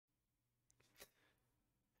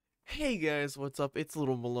Hey guys, what's up? It's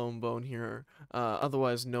Little Malone Bone here,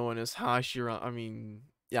 otherwise known as Hashirama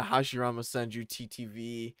Senju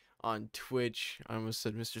TTV on Twitch. I almost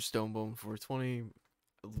said Mr. Stonebone 420,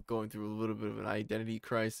 going through a little bit of an identity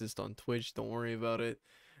crisis on Twitch. Don't worry about it.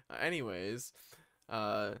 Anyways,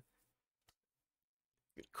 uh,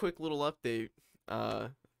 quick little update. Uh,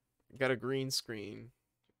 got a green screen,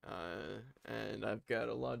 and I've got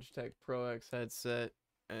a Logitech Pro X headset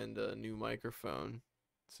and a new microphone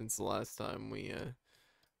since the last time we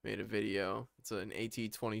made a video. It's an AT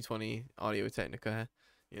 2020 Audio Technica,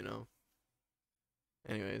 you know.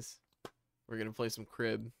 Anyways, we're gonna play some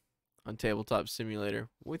crib on Tabletop Simulator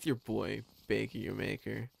with your boy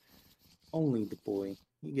BakerYaMaker. Only the boy.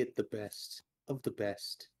 You get the best of the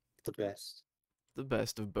best. The best. The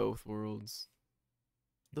best of both worlds.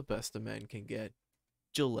 The best a man can get.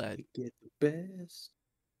 Gillette. You get the best.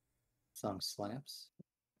 Song slaps.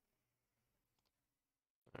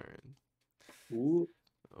 Alright. Ooh.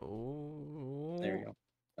 Oh. There you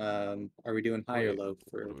go. Are we doing high or Wait, low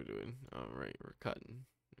for what are we doing? Alright, we're cutting.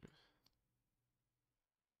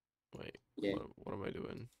 Wait, yeah. what am I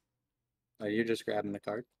doing? Oh, you're just grabbing the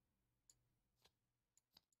card?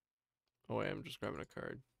 Oh wait, I'm just grabbing a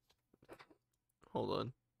card.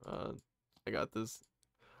 Hold on. I got this.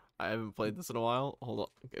 I haven't played this in a while. Hold on.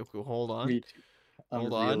 Okay, hold on. Me too. I'm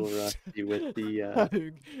Hold on. real rusty with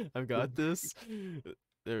the I've got this.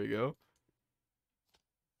 There we go.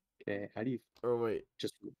 Okay, how do you Oh wait.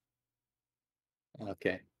 just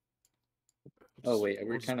okay. Oh wait, We'll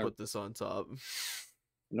we're just kind of put this on top.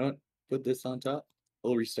 you know what? Put this on top.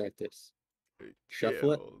 We'll restart this. Yeah,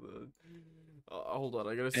 Shuffle it hold on.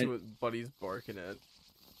 I gotta see and what Buddy's barking at.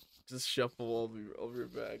 Just shuffle. I'll be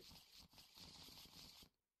right back.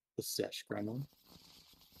 the sesh gremlin.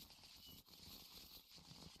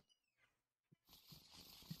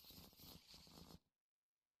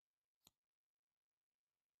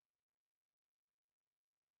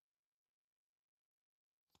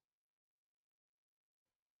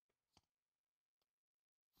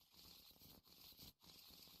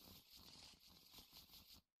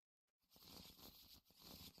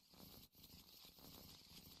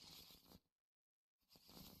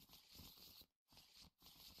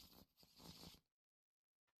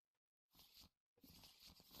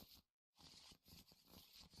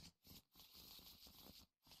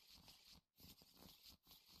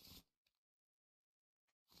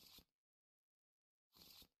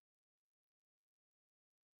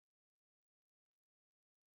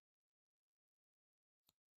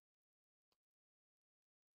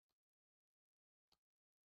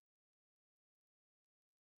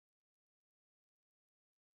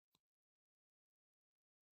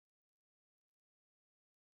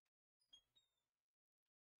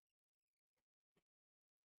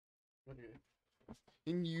 Okay.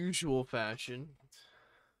 In usual fashion,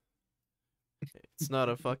 it's not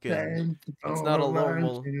a fucking. Thank you It's not a for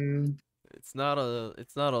little. watching. It's not a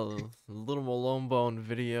little Malone Bone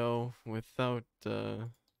video without a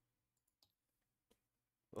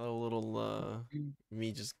little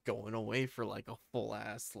me just going away for like a full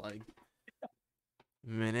ass like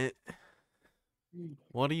minute.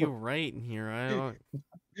 What are you writing here? I don't.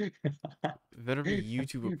 It better be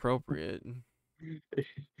YouTube appropriate.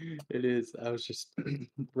 It is. I was just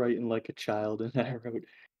writing like a child, and I wrote,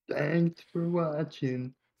 "Thanks for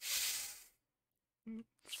watching."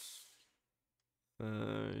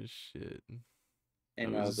 Shit. I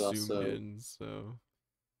And I was was zoomed also, in, so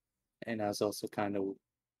and I was also kind of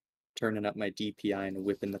turning up my DPI and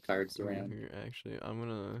whipping the cards around. here actually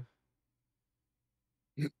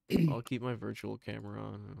I'll keep my virtual camera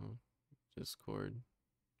on Discord.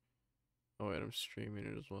 Oh wait, I'm streaming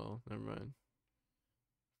it as well. Never mind.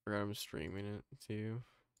 Forgot I'm streaming it too.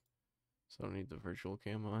 So I don't need the virtual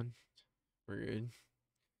cam on. We're good.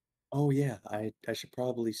 Oh yeah, I should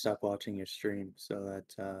probably stop watching your stream so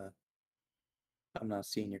that I'm not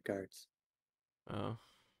seeing your cards. Oh.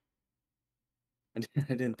 I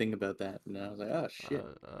didn't think about that, and I was like, oh shit.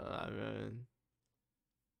 I mean,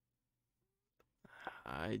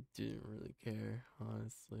 I didn't really care,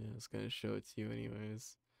 honestly. I was gonna show it to you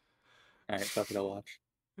anyways. All right, fuck it, I'll watch.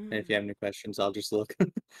 And if you have any questions, I'll just look.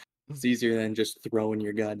 It's easier than just throwing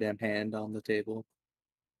your goddamn hand on the table.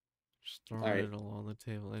 Just All throwing right. it all on the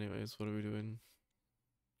table. Anyways, what are we doing?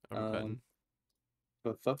 Are we Um, cutting?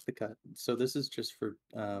 but fuck the cut. So this is just for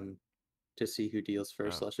to see who deals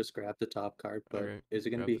first. Oh, Let's just grab the top card. But okay. is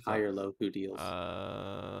it gonna Grab be the high top. or low who deals?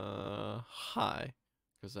 High.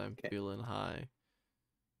 Because I'm Okay. feeling high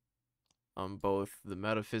on both the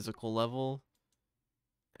metaphysical level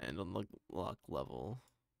and on the luck level.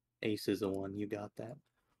 Ace is the one. You got that.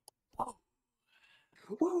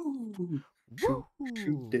 Woo! Shoot,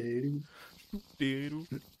 Woo! daddy. Diddle,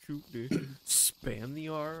 shoot it. Spam the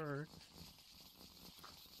R.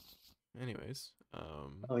 Anyways,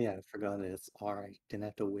 Oh yeah, I forgot that it's alright. Didn't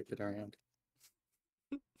have to whip it around.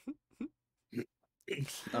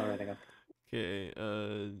 Alright, I got. okay.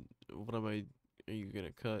 What am I? Are you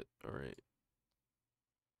gonna cut? All right.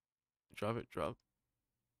 Drop it. Drop.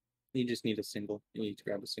 You just need a single. You need to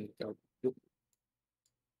grab a single card. Oop.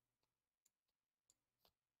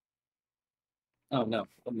 Oh no,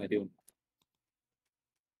 what am I doing?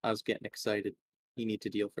 I was getting excited. You need to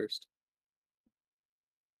deal first.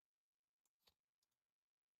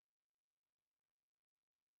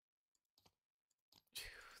 Two,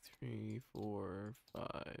 three, four,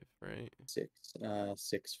 five. Right. Six.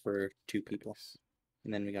 Six for two people. Six.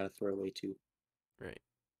 And then we gotta throw away two. Right.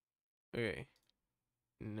 Okay.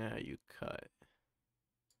 Now you cut.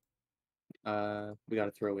 We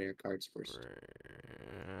gotta throw away our cards first.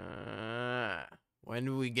 When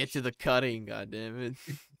do we get to the cutting? God damn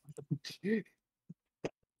it!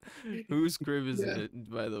 Whose crib is Yeah. it,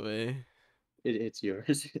 by the way? It's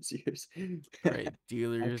yours. It's yours. Right, After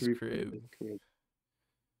dealer's we play crib. the crib.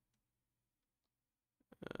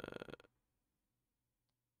 Uh,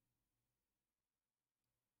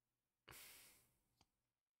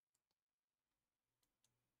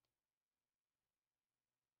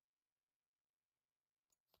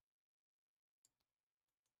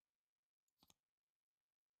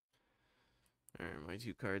 Alright, my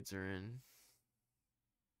two cards are in.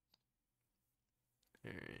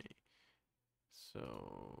 Alright.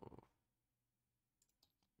 So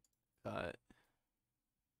cut.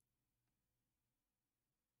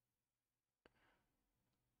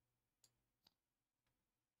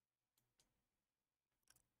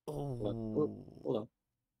 Hold on. Oh, Oh. hold on.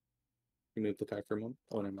 Remove the card for a moment.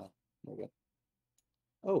 Oh, no, no. There we go.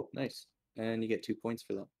 Oh, nice. And you get 2 points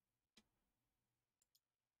for that.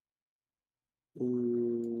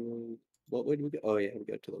 Ooh, what would we go? Oh, yeah, we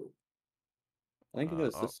go to the. I think it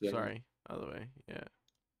goes Oh, this way. sorry. Other way. Yeah,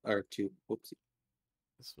 Or two. Whoopsie.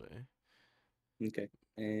 this way. Okay.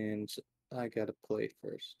 And I gotta play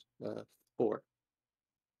first. Four.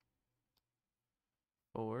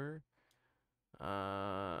 Four.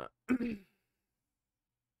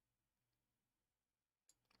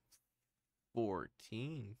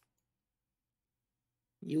 14.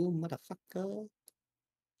 You motherfucker.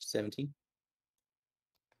 17.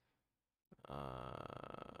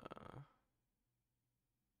 Uh,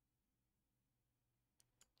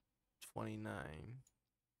 29.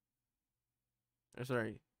 Oh,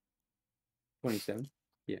 sorry, 27.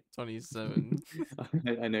 Yeah. 27.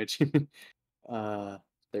 I know what you mean.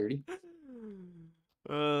 30.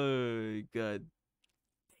 Oh god.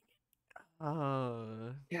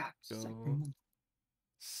 Yeah. Go.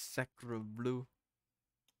 Sacre bleu.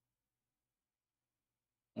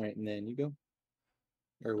 All right, and then you go.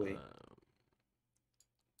 Or wait.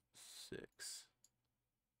 6.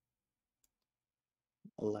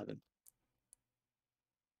 11.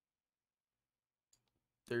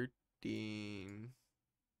 13.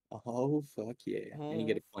 Oh, fuck yeah. And you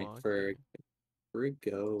get Oh a point fuck yeah. for a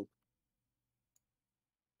go.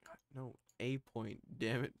 No, a point.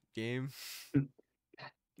 Damn it, game.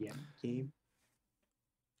 Yeah, game.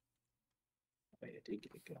 Wait, I did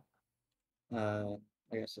get a go.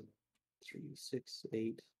 I got some 3, 6,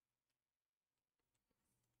 8,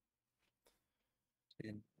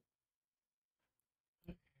 10.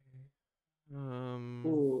 Um,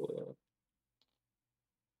 Oh,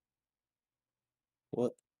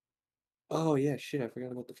 what? Oh yeah, shit! I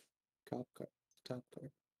forgot about the top card. Top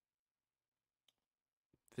card.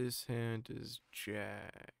 this hand is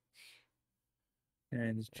Jack.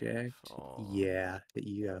 Hands Jack jacked. all. Yeah,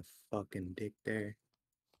 you got a fucking dick there.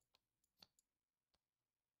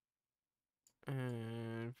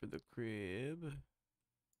 And for the crib,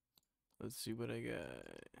 let's see what I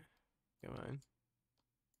got. Come on.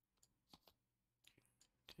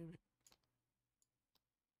 Damn it.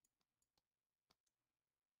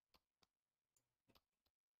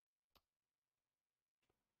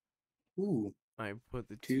 Ooh, I put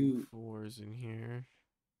the two two. fours in here.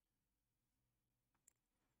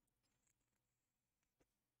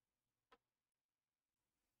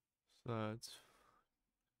 So that's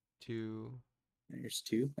 2. There's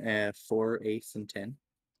two. 4, 8, and 10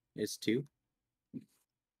 is 2.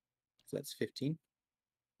 So that's 15.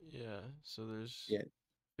 Yeah, so there's Yeah,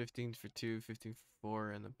 15 for 2, 15 for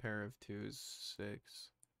 4, and the pair of 2 is 6.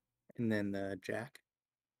 and then the jack.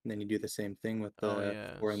 And then you do the same thing with Oh the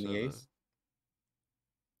yeah, 4 and so the ace.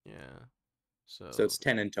 yeah. So So it's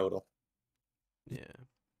 10 in total. yeah.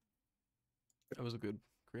 That was a good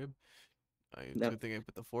crib. It's a No, good thing I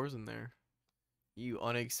put the fours in there. You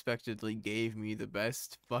unexpectedly gave me the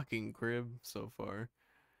best fucking crib so far.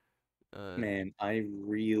 Uh, man, I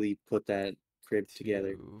really put that crib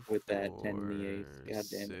together two, with that 10 in the eighth. four, God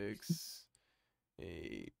damn it. 6,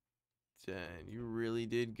 8, 10. You really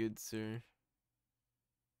did good, sir.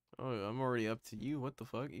 Oh, I'm already up to you. What the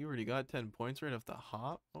fuck? You already got 10 points right off the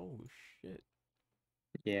hop? Oh, shit.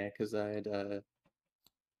 Yeah, because I had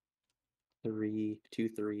two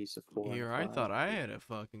threes, a four, and Here, a I five. thought I had a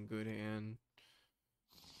fucking good hand.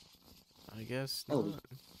 I guess Oh, not.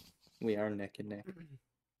 we are neck and neck.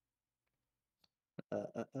 Uh,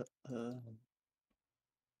 uh, uh, uh.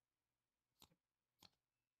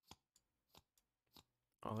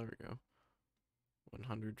 Oh, there we go.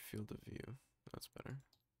 100 field of view. That's better.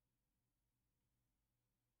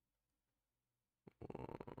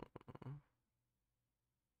 Uh,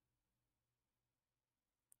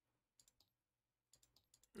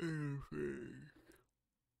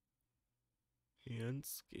 Hand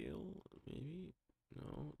scale, maybe?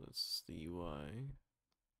 No, that's the UI.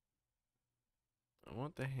 I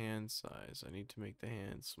want the hand size. I need to make the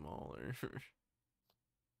hand smaller. I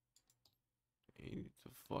need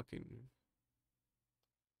to fucking.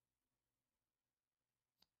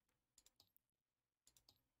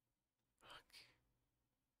 Fuck.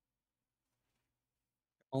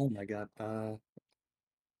 Oh my God. Okay.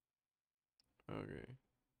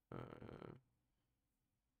 Uh,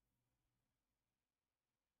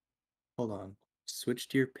 Hold on. Switch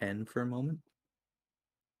to your pen for a moment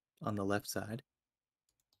on the left side,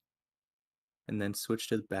 and then switch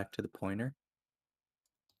to back to the pointer.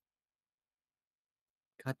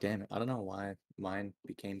 God damn it. I don't know why mine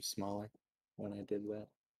became smaller when I did that.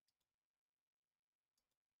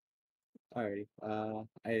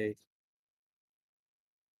 Alrighty.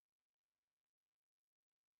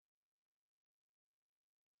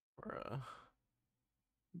 bruh.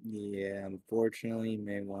 Yeah, unfortunately, you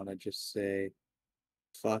may want to just say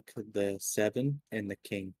fuck the seven and the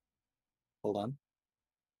king. Hold on.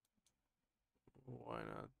 Why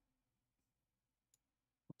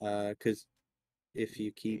not? Because if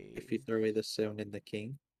you Okay. throw away the seven and the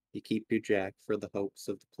king, you keep your jack for the hopes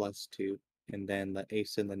of the +2, and then the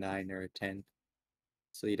ace and the nine are a 10,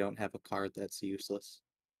 so you don't have a card that's useless.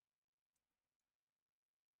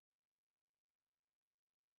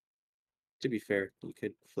 To be fair, you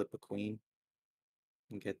could flip a queen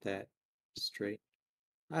and get that straight.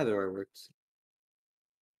 Either or works.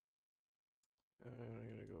 I'm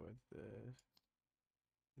gonna go with the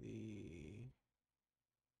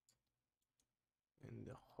in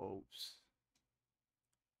the hopes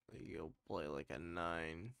that you'll play like a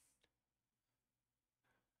 9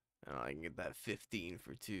 and I can get that 15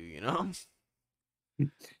 for 2, you know?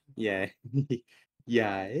 Yeah.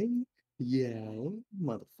 Yeah. Yeah.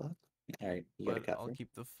 Motherfucker. Alright, you got a But cut I'll for.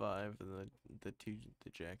 keep the 5 and the 2, the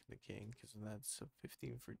jack and the king, because that's a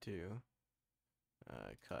 15 for 2.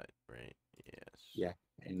 Cut, right? Yes. Yeah.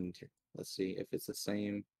 And let's see if it's the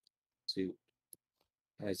same suit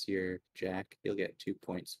as your jack, you'll get 2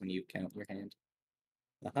 points when you count your hand.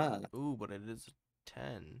 Aha, Ooh, but it is a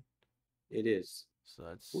 10. it is. So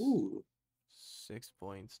that's Ooh, 6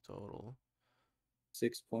 points total.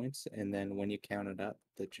 6 points. And then when you count it up,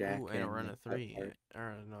 the jack Ooh, and a and run the of cut 3. card,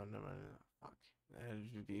 Or no, no, no, no. Fuck. That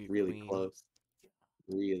would be a really queen. close.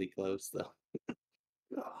 Really close, though.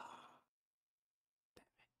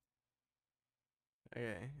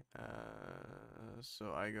 Okay.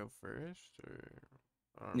 So I go first, or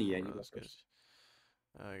I don't Yeah, remember you how go this first.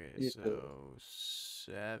 goes. Okay, Yeah. so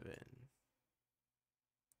 7.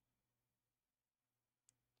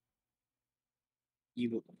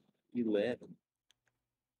 11.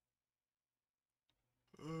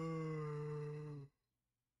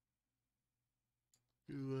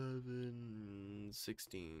 11,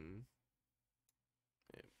 16.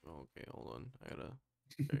 Okay, hold on. I gotta.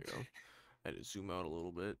 There you go. I had to zoom out a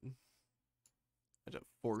little bit. I had to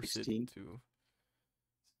force it 16. to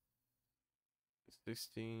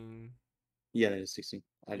 16. Yeah, that is 16.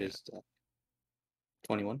 I Yeah, just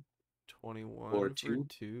 21 or 21 for 2.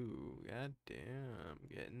 2. God damn.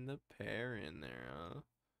 Getting the pair in there,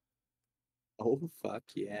 Oh, fuck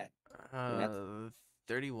yeah. huh? That's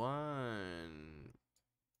 31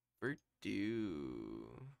 for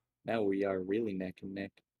 2. now we are really neck and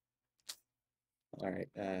neck. All right,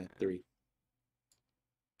 3.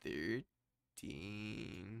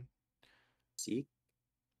 13. See?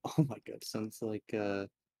 Oh my god, sounds like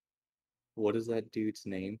what is that dude's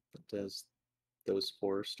name that does those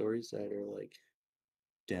horror stories that are like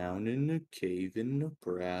down in a cave in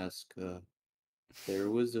Nebraska. There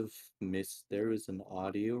was an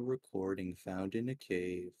audio recording found in a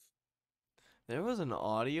cave. There was an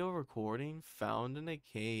audio recording found in a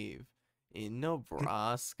cave in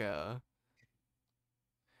Nebraska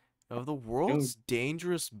of the No, world's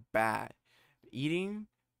dangerous bat eating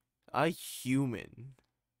a human.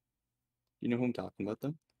 you know who I'm talking about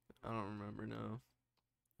though? I don't remember now.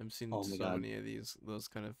 I've seen Oh my so god. many of those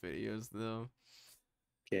kind of videos though.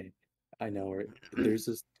 Okay. I know where there's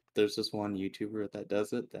this one YouTuber that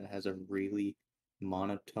does it that has a really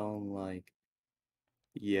monotone like,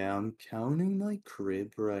 yeah, I'm counting my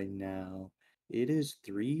crib right now. It is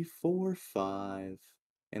 345.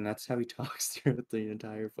 And that's how he talks throughout the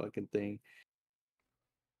entire fucking thing.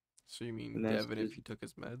 So you mean And that's Devin if just he took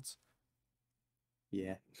his meds?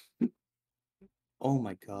 yeah. Oh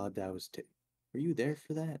my god, that was were you there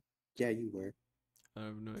for that? Yeah, you were. I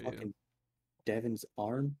have no idea. Fucking Devin's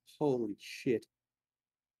arm? Holy shit.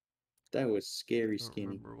 That was scary I don't skinny.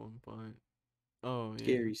 remember one point. Oh yeah.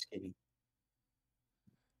 Scary skinny.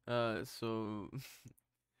 So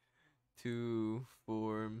 2,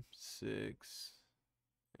 4, 6,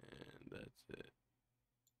 and that's it.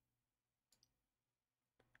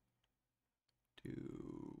 2,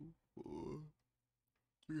 4,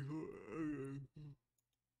 3, 4.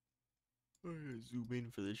 I gotta zoom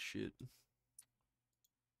in for this shit.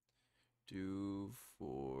 2,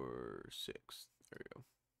 4, 6. There we go.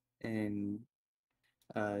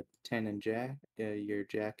 And 10 and Jack, your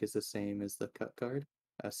Jack is the same as the cut card.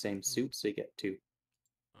 Same Oh, suit, so you get 2.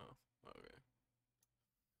 oh,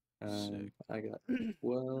 okay. Sick. I got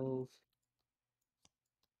 12.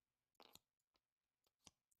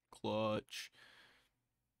 Clutch.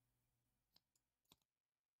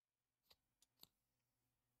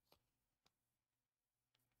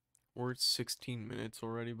 We're at 16 minutes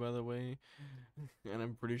already, by the way. And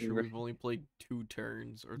I'm pretty sure We're we've only played 2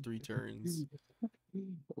 turns or 3 turns.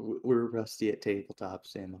 we're rusty at tabletop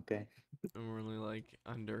sim, okay? And we're only like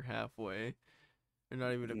under halfway. Or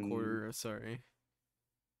not even a Mm, quarter, sorry.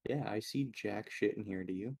 yeah, I see Jack shit in here,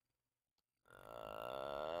 do you?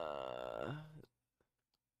 Uh,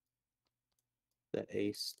 The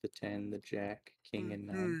ace, the 10, the Jack, King, and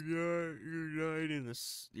 9.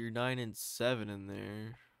 you're 9 and 7 in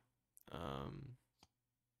there.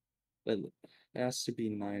 But it has to be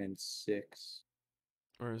 9 and 6.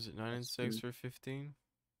 Or is it 9 and 6 for 15?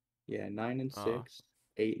 Yeah, 9 and Oh, 6,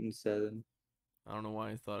 8 and 7. I don't know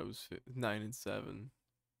why I thought it was 9 and 7.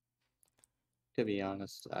 To be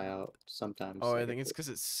honest, sometimes Oh, I I get think it's the because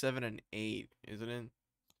it's 7 and 8, isn't it?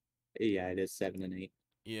 yeah, it is 7 and 8.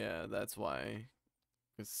 Yeah, that's why.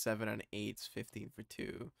 Because 7 and 8's 15 for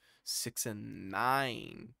 2. 6 and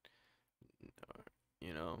 9,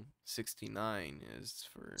 69 is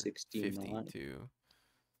for 69. 52.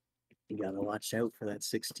 You gotta watch out for that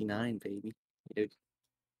 69, baby. Dude,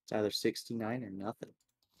 it's either 69 or nothing.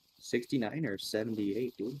 69 or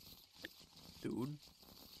 78, dude. Dude.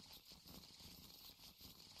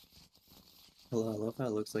 I love how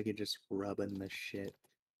it looks like you're just rubbing the shit.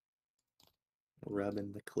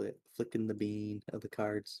 Rubbing the clip, flicking the bean of the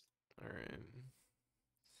cards. Alright.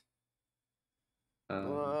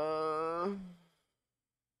 Um,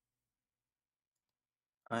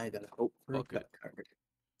 Uh, I gotta hope for a cut bucket. card.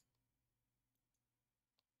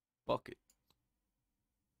 Bucket.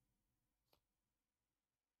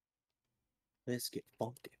 Let's get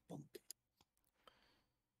funky, funky.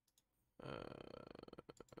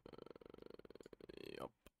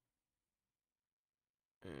 Yup.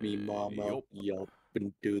 Me mama, Yup. yup,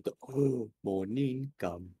 into the morning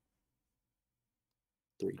come.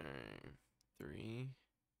 3. 3,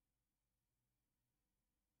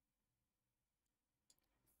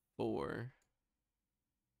 4.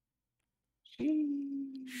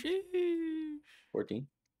 Sheesh. Sheesh. 14.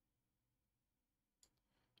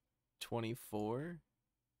 24.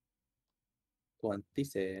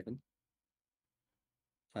 27.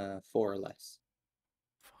 4 or less.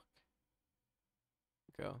 Fuck.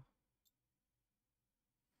 Go.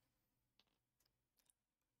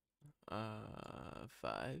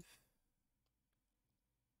 5.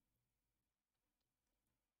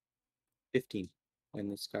 15.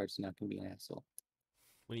 And this card's not gonna be an asshole.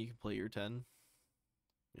 When you can play your 10.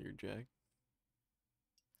 Your jack.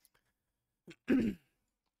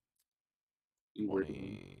 You were the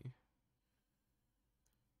one. 20.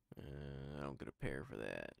 I don't get a pair for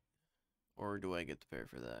that. Or do I get the pair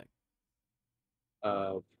for that?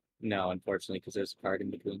 Uh, no, unfortunately, because there's a card in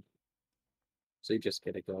between. So you just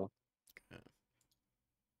get to go. Okay.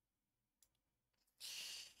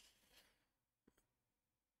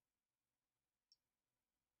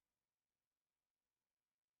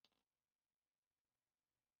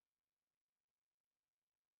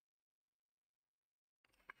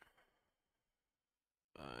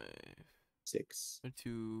 Five. 6,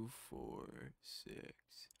 2, 4, 6.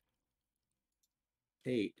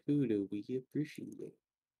 8. Who do we appreciate?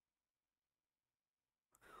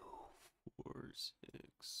 4,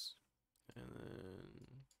 6. And then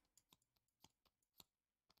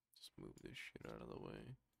just move this shit out of the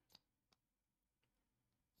way.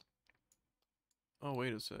 Oh,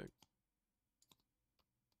 wait a sec.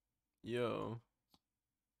 Yo.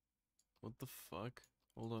 What the fuck?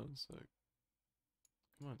 Hold on a sec.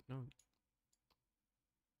 Come on, no.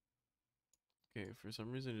 Okay, for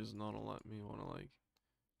some reason it does not let me want to like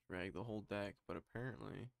drag the whole deck, but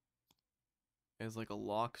apparently it has like a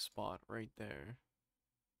lock spot right there.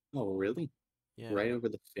 Oh, really? Yeah, Right over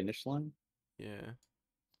the finish line? yeah.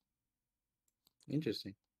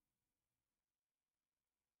 Interesting.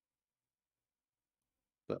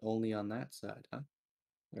 But only on that side, huh?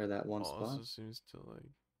 Or that one spot? Also seems to like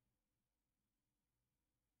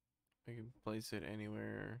I can place it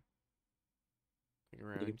anywhere like You can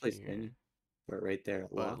around place any, here. but right there it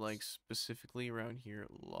But like locks. specifically around here it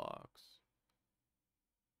locks.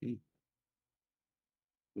 Hmm.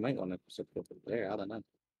 You might want to put it there. I don't know.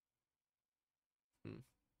 Hmm.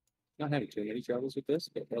 Not having too many troubles with this,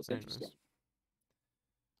 but that's interesting.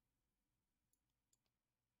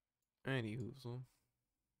 Anyways. Anywho.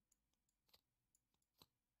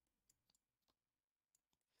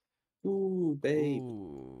 Ooh, babe.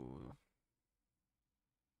 Ooh.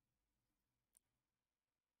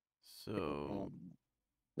 So Um,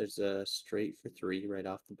 there's a straight for 3 right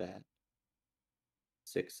off the bat.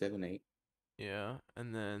 6, 7, 8. yeah,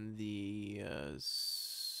 and then the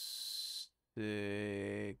 6,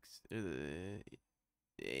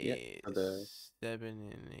 Yep, for the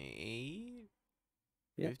 7 and 8,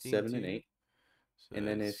 yep, 15 7 and two. 8. So And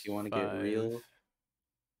then if that's you want to get 5. real,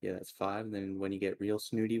 yeah, that's 5. And then when you get real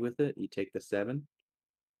snooty with it, you take the 7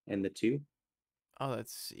 and the 2. Oh,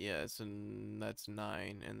 that's yeah, that's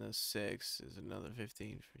 9, and the 6 is another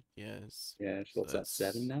 15. Yes, Yeah, so so what's that,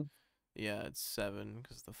 7 that's now? yeah, it's 7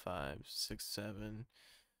 because the 5, 6, 7.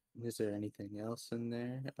 Is there anything else in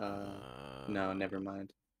there? No, Uh, never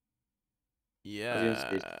mind. I was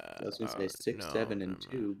gonna say, yeah. I was gonna say 6, No, 7, and never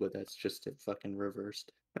mind. 2, but that's just it fucking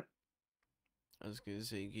reversed. I was gonna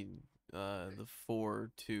say you could the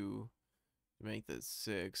 4 2 to make that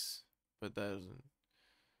 6, but that doesn't.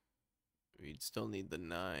 You'd still need the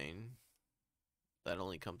 9. That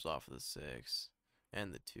only comes off of the 6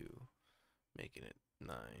 and the 2, making it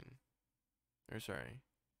 9. Or sorry,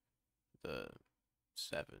 the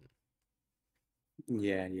 7.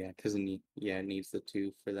 Yeah, because it needs the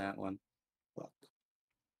 2 for that one. Fuck.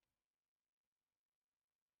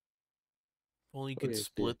 Well, you could Okay, okay.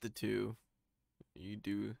 split the 2. You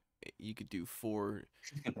do. You could do 4,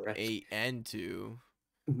 Right. 8, and 2,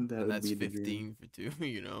 That and would that's be the dream. 15 for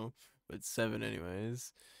 2. But 7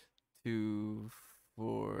 anyways. 2,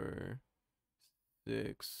 4,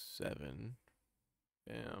 6, 7.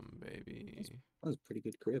 Bam, That's, baby. that was a pretty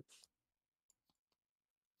good grip.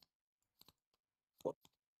 Oh,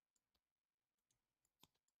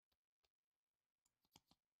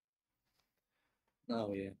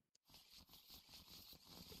 oh yeah.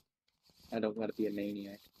 I don't want to be a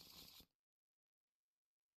maniac.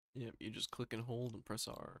 Yep, you just click and hold and press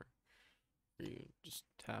R. Or you just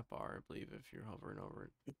tap R, I believe, if you're hovering over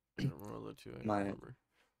it. I don't remember the two, I don't My remember.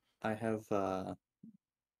 I have a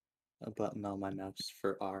button on my mouse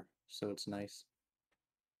for R, so it's nice.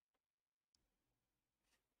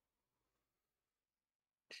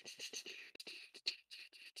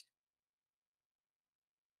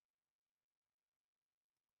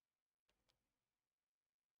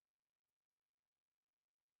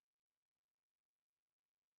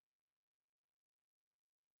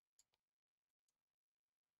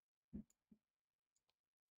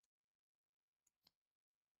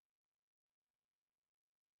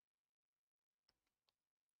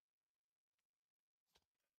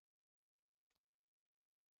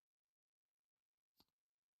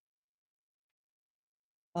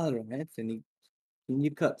 All right, Anthony, can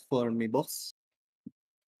you cut for me, boss?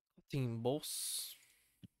 Team Boss.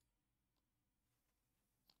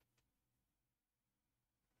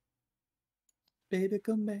 Baby,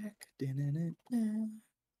 come back. Da-na-na-na.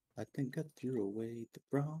 I think I threw away the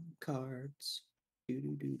wrong cards. Do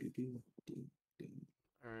do do do do do do.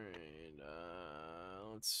 Alright,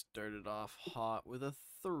 let's start it off hot with a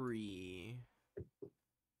 3.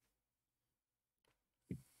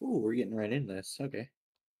 Ooh, we're getting right into this. Okay,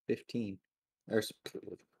 15 or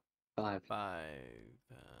 5. 5.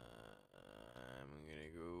 I'm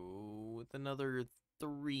gonna go with another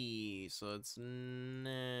 3. So it's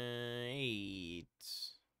 8,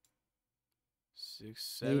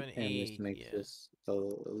 6, 8, 7, and this 8. makes Yeah. this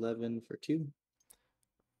 11 for 2.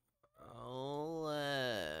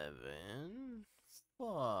 11.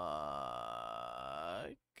 Fuck.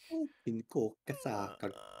 In Kokasaka.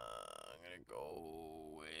 I'm gonna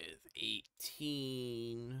go with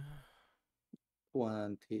 18.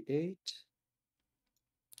 28.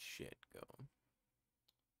 Shit, go.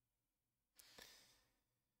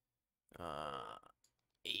 Uh,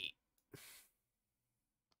 8.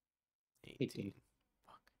 18. 18.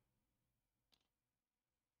 Fuck.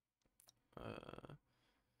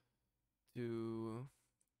 2,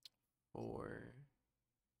 4.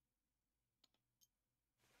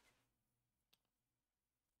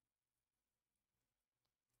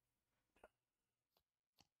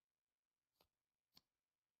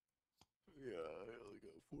 Yeah, I only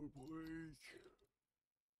got 4 points.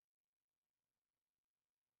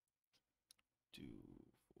 2,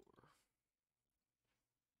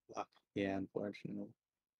 4. Fuck. Yeah, unfortunately.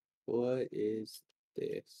 What is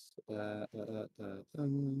this?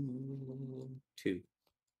 2.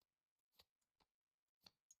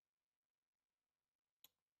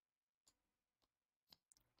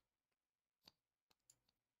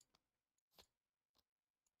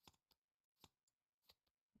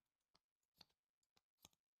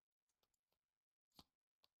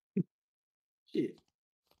 Shit.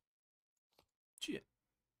 Shit.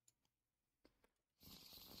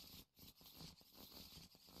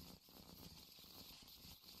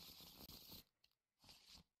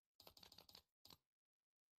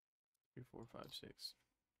 Three, four, five, six.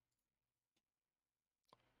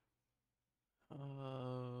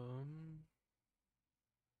 Um.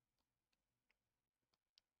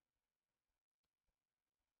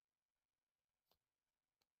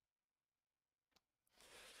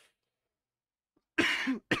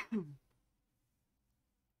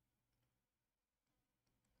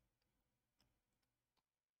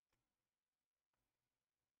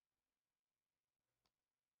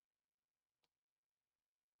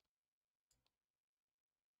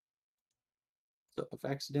 So if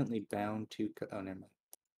accidentally bound to. Oh, never mind.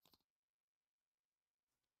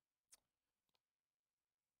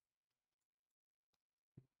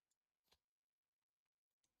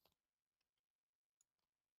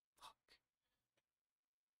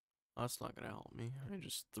 That's not gonna help me. I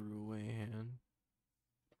just threw away a hand.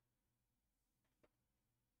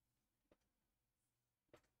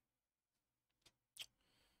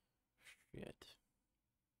 Shit.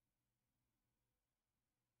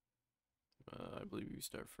 I believe you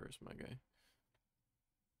start first, my guy.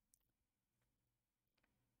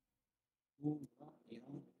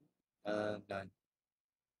 Yeah. 9.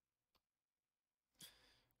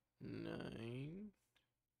 9.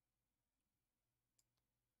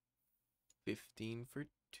 15 for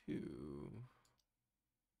 2.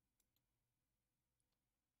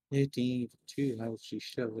 18 for 2. How would she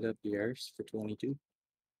shove it up the arse for 22?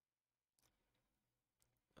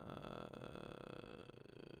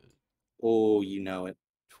 Oh, you know it.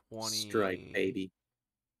 Strike, 20. baby.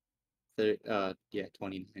 Yeah,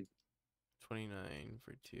 29. 29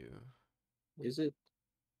 for 2. Is it?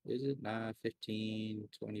 Is it? Nah, 15,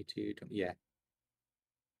 22, 20. Yeah.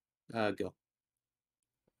 Go.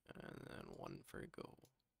 And then 1 for goal.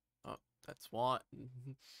 Oh, that's what.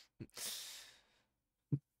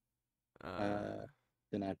 uh,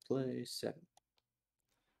 Then I play 7.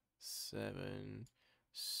 7.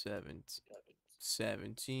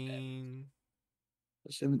 17.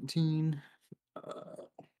 17.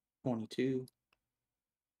 22.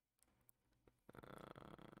 Uh,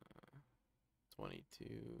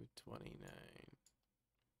 22. 29.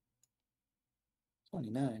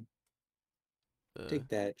 29. Uh, Take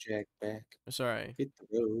that, Jack, back. sorry. Hit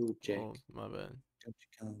the road, Jack. Oh, my bad. Don't you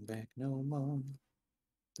come back no more.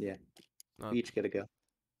 Yeah. Not. We each gotta go.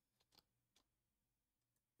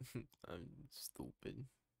 I'm stupid.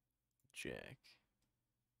 Jack.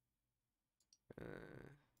 Uh,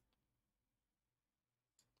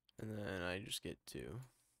 and then I just get 2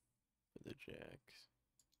 for the jacks.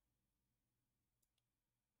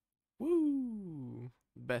 Woo!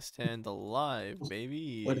 Best hand alive, What a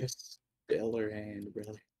baby. stellar hand,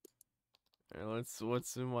 brother. Alright,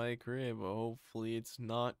 what's in my crib? Hopefully it's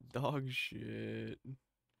not dog shit.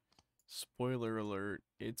 Spoiler alert,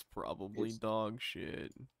 it's probably It's dog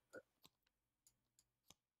shit.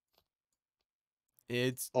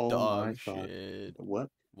 It's oh my dog fuck. shit. What?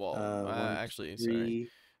 Well, 1, actually, sorry.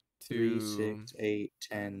 3, 3, 2, 6, 8,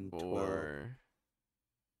 10, 12. 4,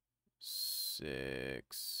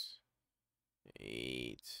 6,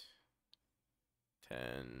 8,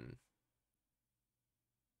 10.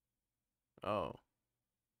 Oh.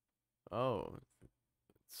 Oh.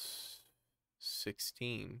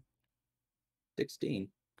 16. 16.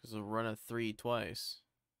 Because we'll run a 3 twice.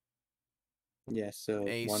 Yeah, so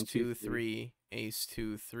Ace 1, 2, 2 3. 3, ace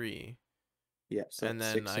 2 3. Yeah, so And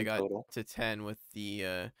that's then 6 I in got total. to 10 with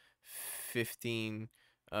the 15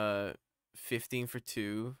 15 for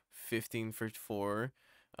 2, 15 for 4.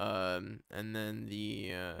 And then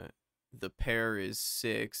the pair is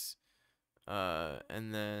 6.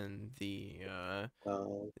 And then the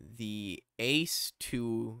ace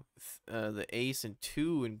 2 the ace and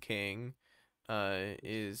 2 and king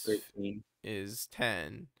is 13.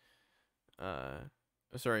 10.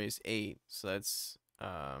 Sorry, is 8. So that's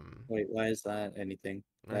Wait, why is that anything?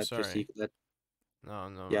 or That just sorry. equal that.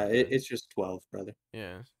 No, Yeah, my bad. it's just 12, brother.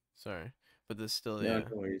 Yeah, sorry. But this still, No, yeah.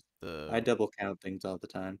 no worries. I The double count things all the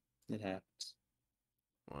time. It happens.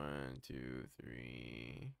 1, 2,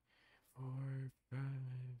 3, 4, 5,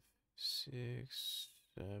 6,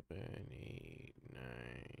 7, 8, 9,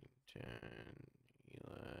 10,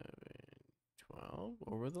 11, 12.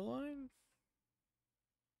 Over the line?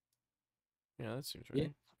 Yeah, that seems Yeah,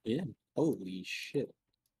 right. yeah. Holy shit.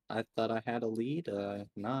 I thought I had a lead.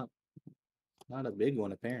 Not a big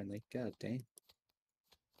one apparently. God damn.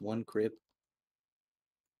 One crib.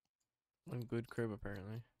 One good crib,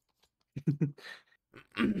 apparently.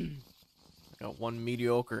 Got one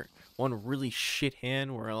mediocre, one really shit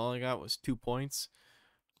hand where all I got was 2 points.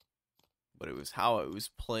 But it was how it was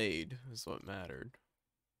played is what mattered.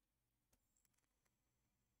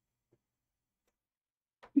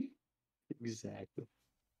 Exactly.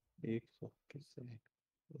 Exactly.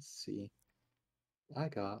 Let's see. I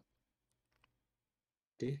got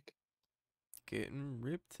dick. Getting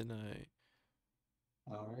ripped tonight.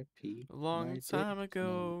 R.I.P. A long My dick time tonight.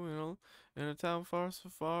 ago, you know, in a town far so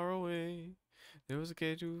far away, there was a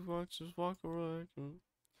kid who watched us walk around.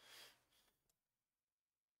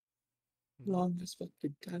 Long as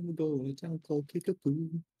fucking time ago in a town called Kickapoo.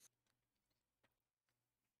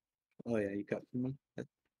 Oh yeah, you got from me?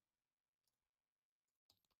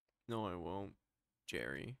 No, I won't,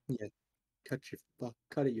 Jerry. Yeah, cut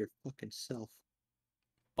it your fucking self.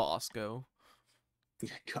 Bosco. Yeah,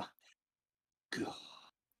 God. God.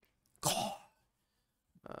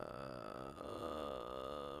 I'm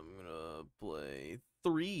gonna play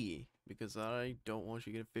 3 because I don't want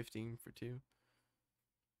you to get 15 for 2.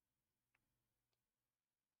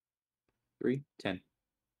 3, 10.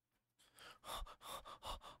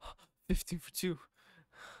 15 for 2.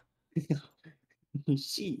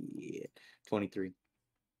 Shit. 23.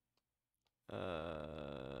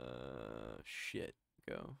 Shit.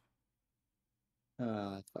 Go.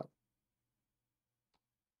 Fuck.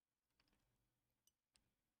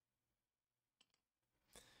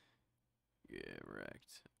 Yeah,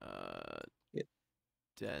 wrecked. Yeah,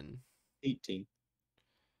 10. 18.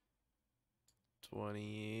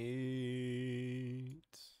 28.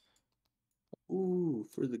 Ooh,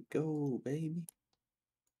 for the goal, baby.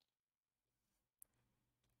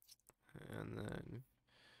 And then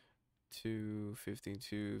 2, 15,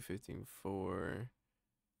 2, 15, 4.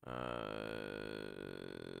 Uh,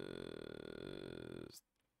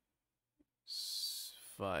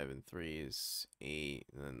 5 and 3 is 8.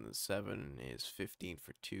 And then the 7 is 15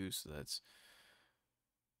 for 2. So that's,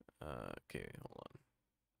 okay, hold on.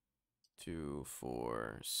 2,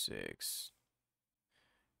 4, 6,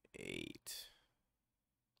 8.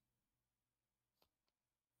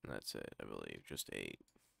 And that's it, I believe. Just 8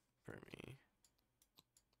 for me.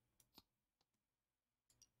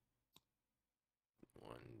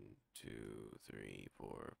 1, 2, 3,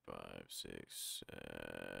 4, 5, 6,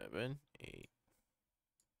 7, 8.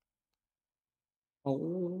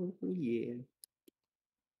 Oh, yeah.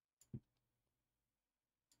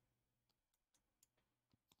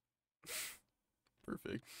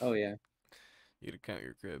 Perfect. Oh, yeah. You gotta count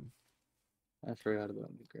your crib. I forgot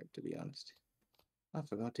about my crib, to be honest. I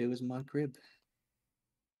forgot it was my crib.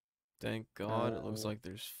 Thank God, it looks Uh, like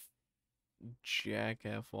there's jack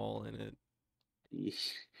half all in it.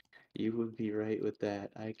 you would be right with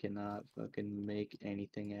that. I cannot fucking make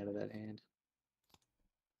anything out of that hand.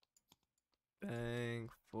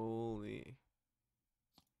 Thankfully.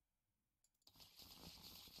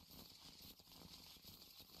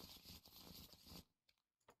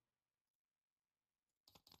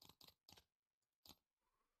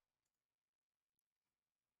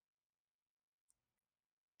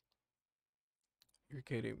 You're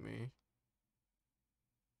kidding me.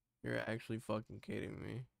 You're actually fucking kidding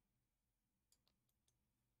me.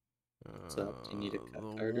 So, do you need a cut The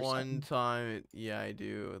card or one something? time, yeah, I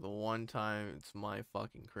do. The one time it's my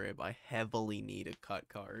fucking crib, I heavily need a cut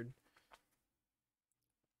card.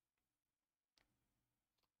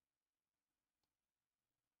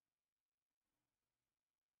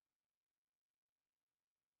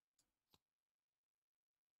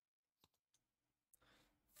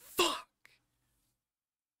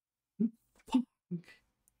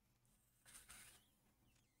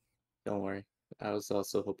 Don't worry. I was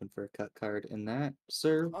also hoping for a cut card, and that,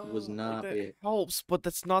 sir, was Like not that it. helps, but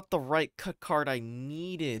that's not the right cut card I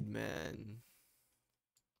needed, man.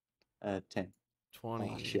 10. Oh,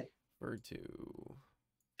 20 shit. for 2.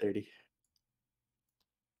 30.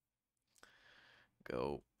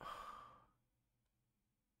 Go.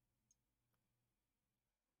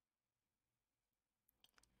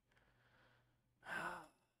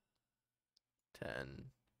 10.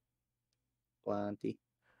 20.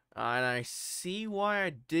 And I see why I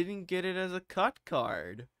didn't get it as a cut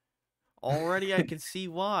card. Already I can see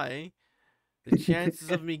why. The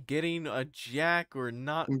chances of me getting a jack were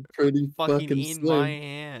not Pretty fucking fucking in my slim.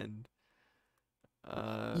 hand.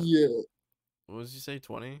 Uh, Yeah. what did you say?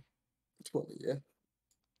 20? 20, yeah.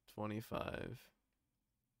 25.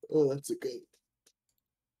 Oh, that's a good.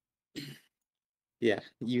 Yeah,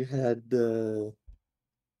 you had the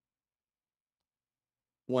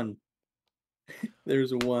one.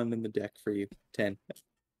 There's a one in the deck for you. 10.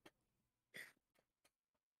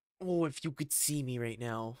 Oh, if you could see me right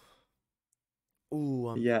now. Ooh,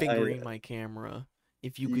 I'm Yeah, fingering my camera.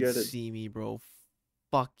 If you you could got it. see me, bro.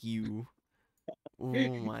 Fuck you.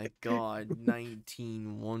 Oh my god.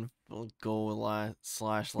 19. One go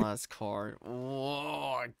last card.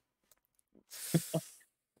 Oh,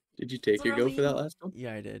 Did you take your go for that literally. last one?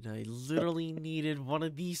 Yeah, I did. I literally needed one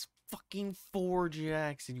of these fucking 4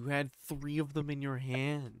 jacks, and you had 3 of them in your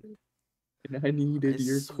hand. And I I needed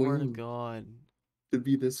your swear to queen God. to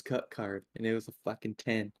be this cut card, and it was a fucking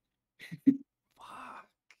 10. Fuck.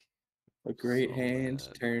 A great So hand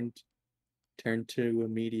mad. turned to a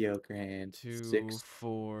mediocre hand. 2, 6.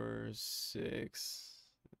 4, 6.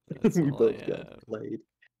 That's We all I both got have. played.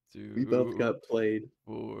 We both 2, got played.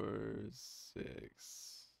 4,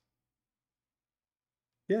 6.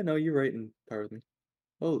 Yeah, no, you're right in part with me.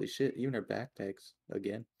 Holy shit, even our backpacks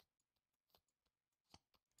again.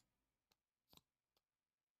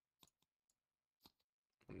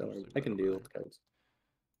 I'm Don't usually worry, I better can deal by. with cards.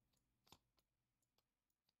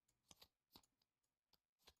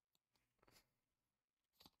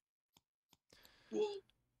 Whoa.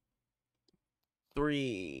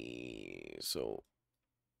 3. So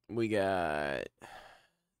we got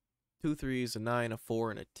 2 threes, a 9, a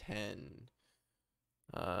 4, and a 10.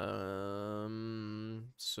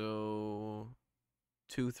 So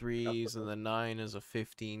 2 threes, and the 9 is a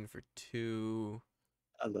 15 for 2.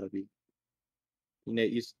 I love you. You know,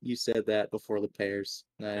 you said that before the pairs.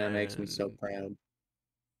 That makes me so And proud.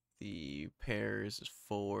 the pairs is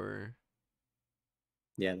 4.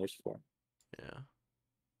 Yeah, there's 4. Yeah.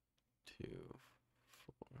 2,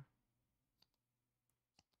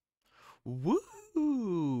 4.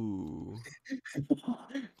 Woo!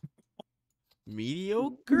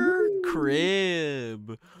 Mediocre Woo!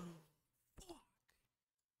 crib.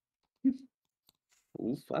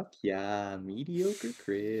 Oh, fuck yeah. Mediocre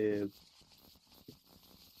crib.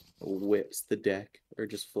 Whips the deck or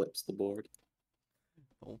just flips the board.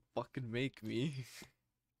 Don't fucking make me.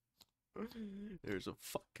 There's a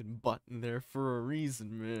fucking button there for a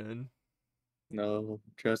reason, man. No,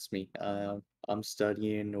 trust me. I'm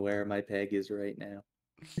studying where my peg is right now.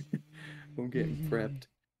 I'm getting prepped.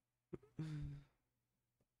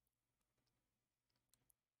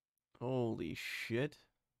 Holy shit.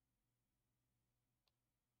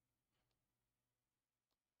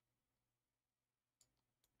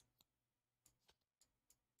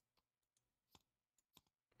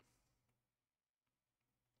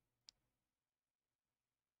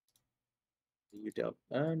 You don't.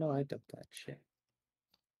 Oh no, I don't that shit.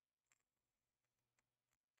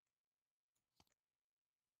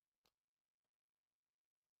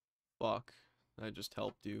 Fuck. I just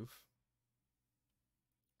helped you.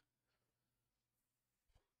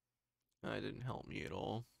 I didn't help me at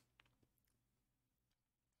all.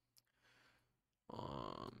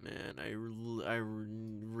 Oh man, I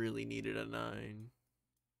really needed a 9.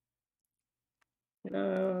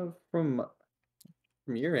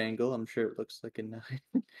 From your angle, I'm sure it looks like a 9.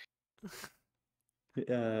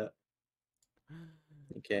 uh,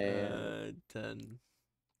 okay. 10.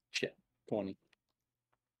 Shit. 20.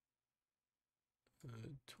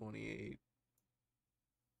 28.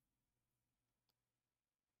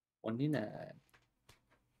 29.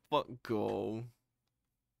 Fuck go.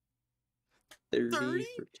 30 30?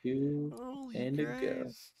 for 2 Holy and a go.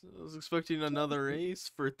 Christ. I was expecting another ace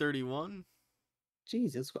for 31.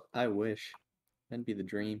 Jesus, I wish. That'd be the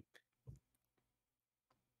dream.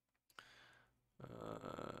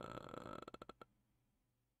 Uh,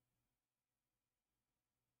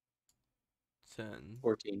 10.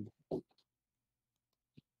 14.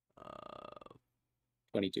 Uh,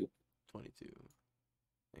 22. 22.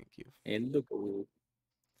 Thank you. In the pool.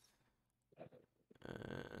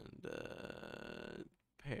 And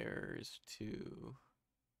pairs 2.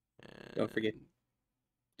 Don't forget. And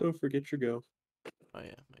Don't forget your go. oh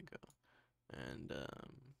yeah, my go. And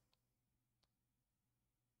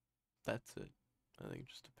that's it. I think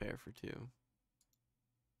just a pair for 2.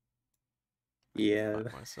 I Yeah.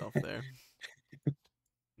 fucked myself there.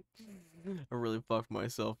 I really fucked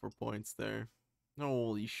myself for points there.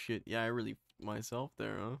 Holy shit. Yeah, I really fucked myself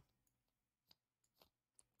there, huh?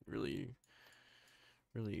 Really,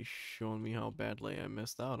 really showing me how badly I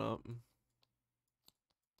messed out up.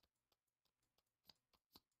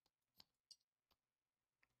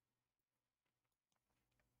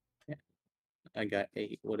 I got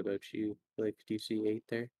 8. What about you? Like, do you see 8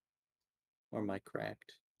 there? Or am I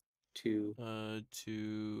cracked? 2,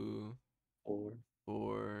 2, 4,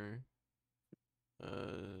 4, uh,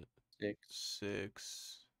 6,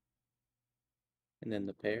 6, and then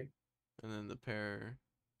the pair. and then the pair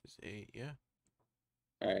is 8. Yeah.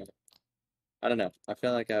 All right. I don't know. I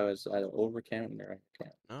feel like I was either overcounting or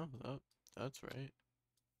undercounting. No, that's right.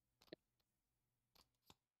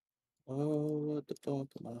 Oh, what the fuck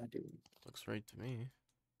am I doing? Looks right to me.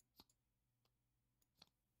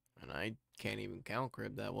 And I can't even count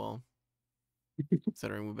crib that well.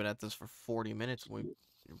 Considering we've been at this for 40 minutes and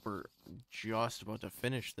we're just about to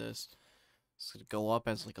finish this. It's gonna go up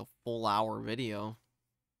as like a full hour video.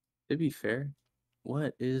 To be fair,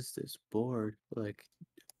 what is this board? Like,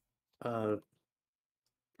 uh,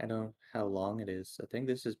 I don't know how long it is. I think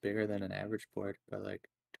this is bigger than an average board by like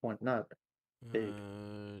 20, not big.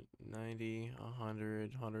 90,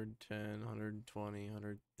 100, 110, 120,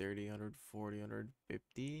 130, 140,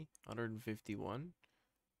 150, 151.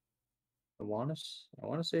 I want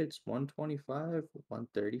to say it's 125,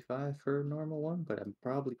 135 for a normal one, but I'm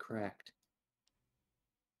probably cracked.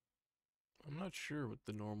 I'm not sure what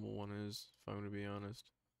the normal one is, if I'm gonna be honest.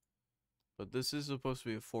 But this is supposed to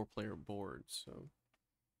be a 4-player board, so.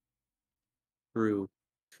 True,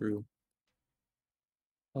 true.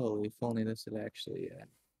 Oh, if only this had actually,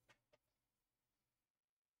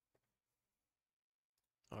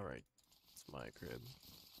 Alright, it's my crib.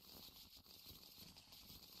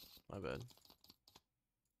 My bad.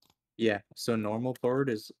 yeah. So normal board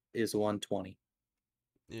is 120.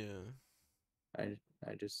 Yeah. I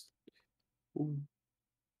just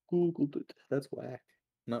Googled it. That's whack.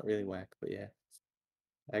 Not really whack, but yeah.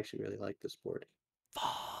 I actually really like this board.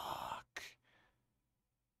 Fuck.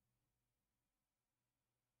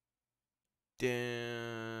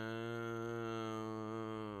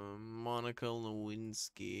 Damn. Monica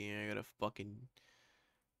Lewinsky. I gotta fucking.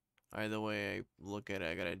 Either way I look at it,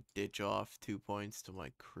 I gotta ditch off 2 points to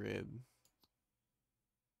my crib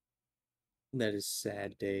That is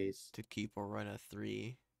sad days. to keep a run of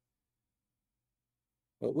 3.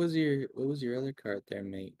 What was your other card there,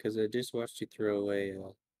 mate? Because I just watched you throw away.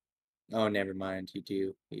 Oh, never mind. You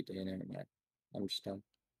do. You do. Never mind. I'm just done.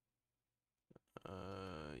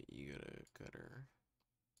 You gotta cut her.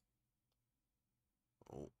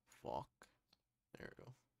 Oh, fuck. There we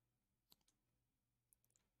go.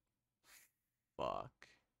 Fuck.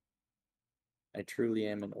 I truly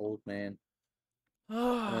am an old man. I'm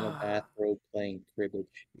in a Ah. bathrobe playing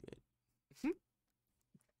cribbage.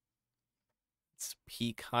 It's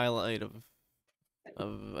peak highlight of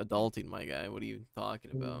adulting, my guy. What are you talking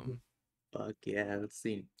about? Fuck yeah, let's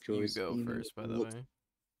see. You Joyce go in the first, by the world. way,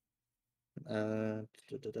 Uh,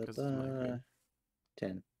 because it's my crib.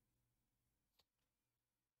 10.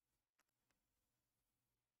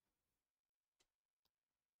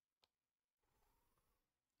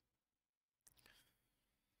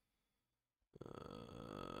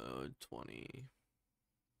 20.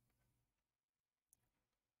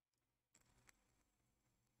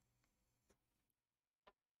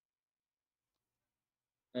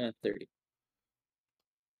 30.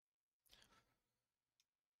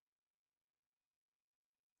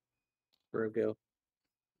 For a go.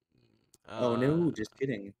 Oh Uh, no, just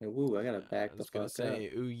kidding. Woo, I gotta I back the was gonna fuck up.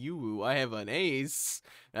 say, ooh, you, ooh, I have an ace.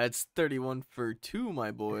 That's 31 for 2,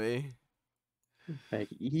 my boy. Like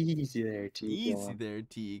easy there, Easy T1. there,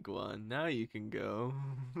 Tiguan. Now you can go.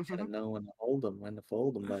 Gotta know when to hold them, when to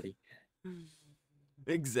fold them, buddy.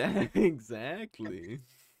 Exactly.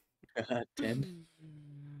 10.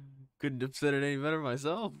 Couldn't have said it any better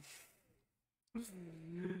myself.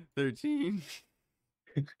 13.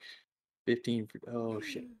 15 for, oh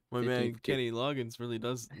shit. My 15 man for 2. Kenny Loggins really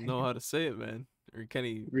does know how to say it, man. Or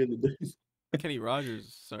Really does. Kenny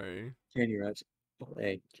Rogers, sorry. Kenny Rogers.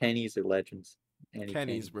 Hey, Kennys are legends. Any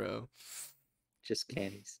Kenny's, Kenny. bro. Just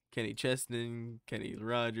Kennys. Kenny Cheston, Kenny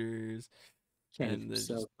Rogers. King and from then just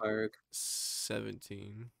South Park.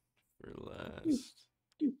 17 for You, last.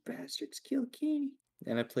 you bastards kill Kenny.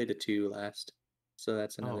 And I played a 2 last. So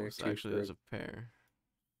that's Oh, another so 2 actually for. there's a pair.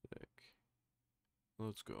 Sick.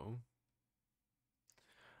 Let's go.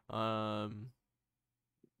 Um,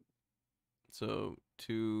 so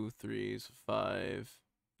 2 3s, 5,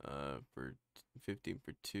 for 15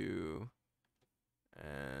 for 2,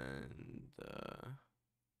 and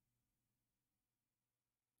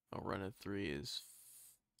a run of 3 is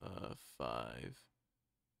 5.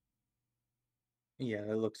 Yeah,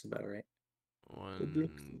 that looks about right. It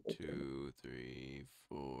looks One, about right. 2, 3,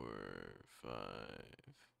 4, 5.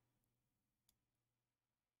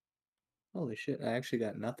 Holy shit, I actually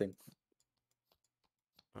got nothing.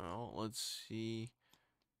 Well, let's see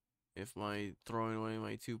if my throwing away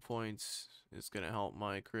my 2 points is gonna help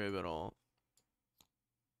my crib at all.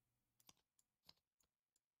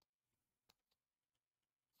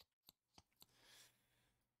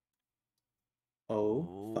 Oh,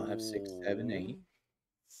 5, 6, 7, Oh, 8.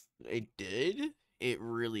 it did? It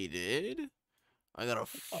really did? I got a Oh,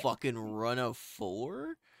 fucking run of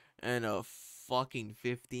 4 and a fucking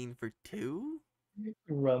 15 for 2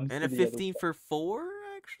 runs and to a the other 15 side. for 4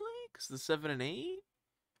 actually, cuz the 7 and 8.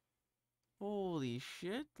 Holy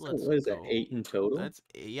shit, So let's what is that, go. 8 in total? That's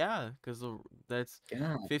yeah, cuz that's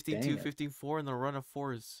God 52, damn. 54, and the run of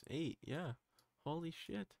 4 is 8. Yeah. Holy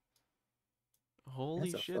shit. That's Holy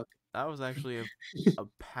a shit. fuck. That was actually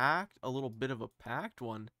a little bit of a packed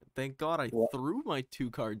one. Thank God I What? threw my 2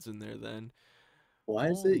 cards in there then. Why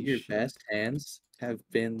is it Holy your shit. best hands have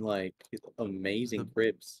been like The amazing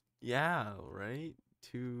cribs? yeah, right?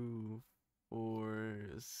 2, 4,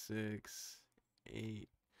 6, 8.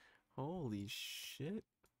 Holy shit.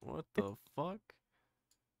 What the fuck?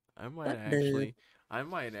 I might What the? actually I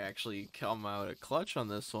might actually come out a clutch on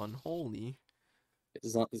this one. Holy.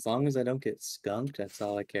 As long as I don't get skunked, that's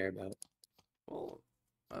all I care about. Well,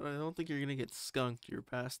 I don't think you're gonna get skunked. You're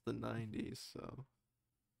past the 90s, so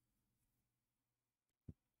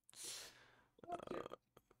uh,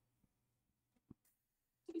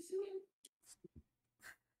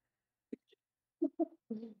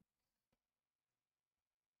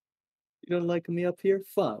 You don't like me up here?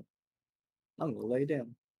 Fine. I'm gonna lay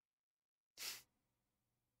down.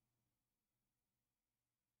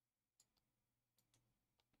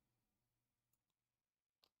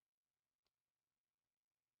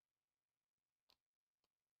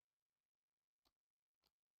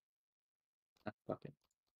 Ah, fuck it.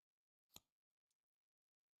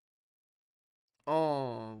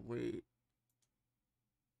 oh wait.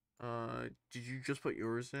 Did you just put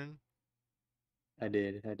yours in? I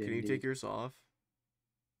did. I did Can you take indeed. yours off?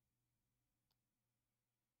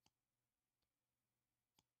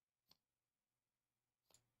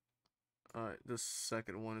 The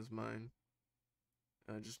second one is mine.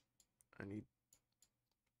 Just I need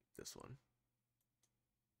this one.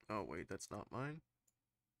 Oh wait, that's not mine.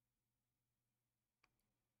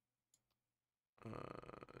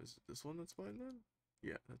 Is it this one that's mine then?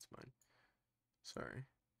 Yeah, that's mine. Sorry.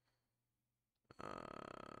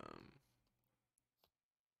 Um,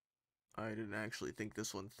 I didn't actually think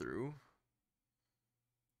this one through.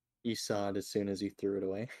 You saw it as soon as you threw it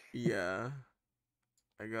away. Yeah,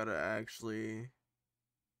 I gotta actually.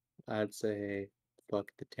 I'd say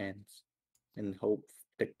fuck the tens and hope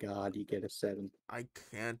to God you get a 7. I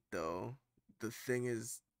can't though. The thing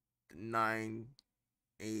is, 9,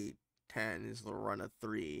 8, 10 is the run of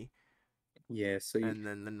 3, Yeah, so you. and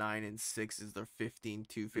then the 9 and 6 is the 15,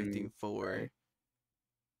 2, Mm, 15, 4. right.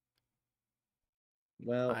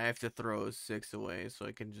 Well, I have to throw a 6 away so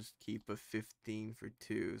I can just keep a 15 for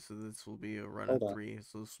 2. So this will be a run of hold on. 3.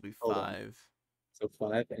 So this will be Hold on. 5. So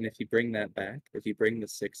 5, and if you bring that back, if you bring the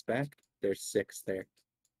 6 back, there's 6 there.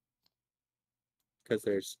 Because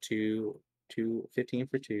there's 15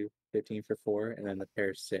 for 2, 15 for 4, and then the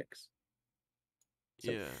pair 6.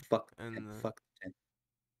 So Yeah. fuck the 10, And fuck the 10.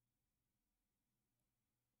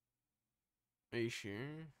 are you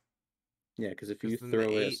sure? Yeah, because if Because you then the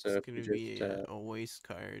throw it, 8's so if you going to be a waste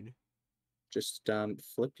card. just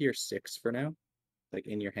flip your 6 for now, like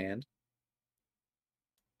in your hand.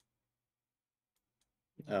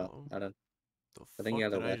 Oh, Whoa. I don't. The I think you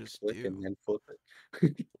fuck gotta did I left just click and do? then flip it.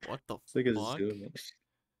 What the It's like a fuck? zoom in.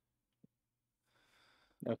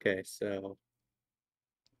 Okay, so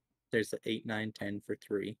there's the 8, 9, 10 for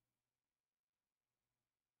 3,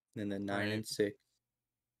 then the 9 Right. and 6,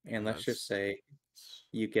 and And let's just that's say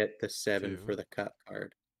you get the 7 for 2. the cut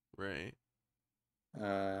card. Right.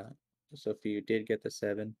 Uh, so if you did get the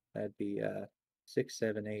 7, that'd be 6,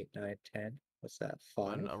 7, 8, 9, 10. What's that?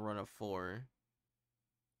 And 5? a run of 4.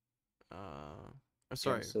 Uh, Yeah,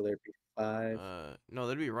 Sorry. so there'd be 5, No,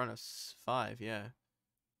 that'd be a run of 5. Yeah.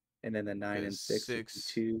 and then the 9 Because and 6 would be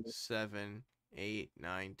 6, 2, 7, 8,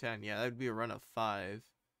 9, 10. Yeah, that'd be a run of 5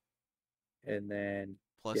 and then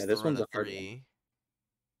plus yeah, the this run one's of a hard one. 3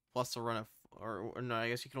 plus a run of, or no, I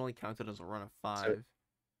guess you can only count it as a run of So 5.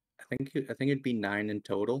 I think it'd be 9 in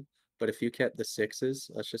total. But if you kept the sixes,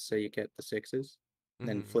 let's just say you kept the sixes,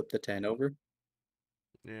 then Mm-hmm. flip the 10 over.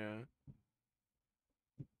 Yeah.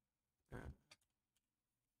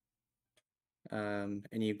 Yeah. And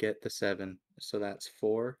you get the 7. So that's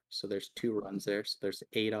 4. So there's 2 runs there. So there's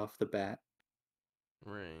 8 off the bat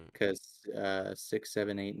Right. because 6,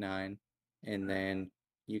 7, 8, 9. And then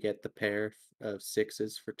you get the pair of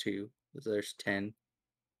sixes for 2. So there's 10.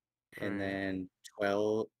 And Right. then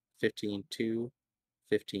 12, 15, 2,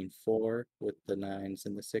 15, 4 with the 9s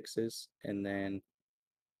and the sixes. And then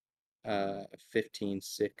 15,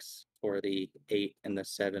 6 for the 8 and the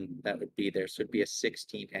 7 that would be there. So it'd be a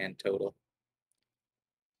 16 hand total.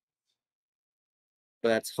 But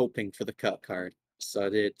that's hoping for the cut card. So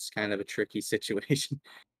it's kind of a tricky situation.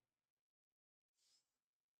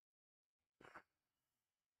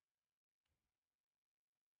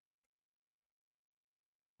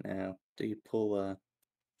 Now, do you pull a?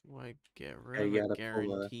 Do I get rid of You a gotta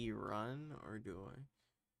guarantee run, or do I?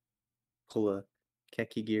 pull a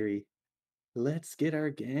Kekigiri. Let's get our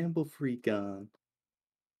gamble freak on.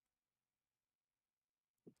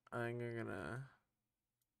 I think I'm gonna.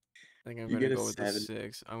 I think I'm You gonna get a go with the 7.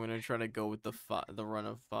 6. I'm gonna try to go with the run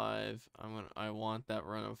of 5. I want that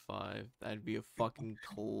run of 5. That'd be a fucking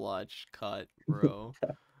clutch cut, bro.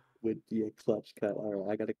 That would be a clutch cut. All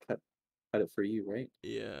right, I gotta cut it for you, right?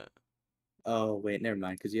 Yeah. Oh wait, never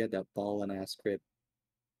mind, because you had that ball and ass grip.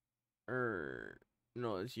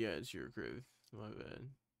 No, it's your crib. My bad.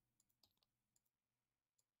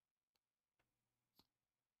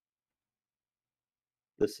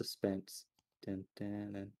 The suspense. Dun,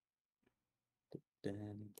 dun, dun,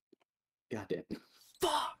 dun. Got it.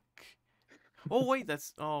 Fuck. Oh wait,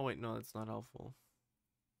 that's. Oh wait, no, that's not helpful.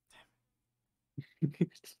 God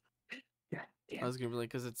I damn. was gonna be like,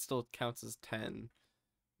 because it still counts as 10.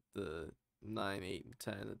 The 9, 8, and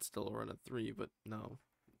 10. It's still a run of 3, but no,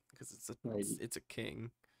 because Right, it's a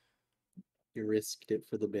king. you risked it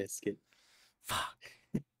for the biscuit. Fuck.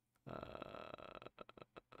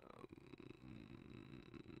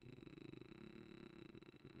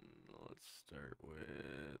 Let's start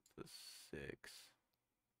with the 6.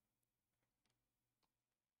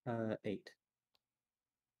 8.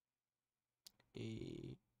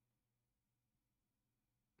 8.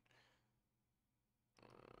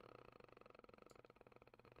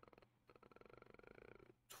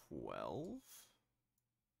 12?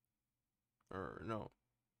 Or no,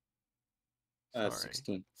 sorry.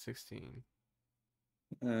 16. 16.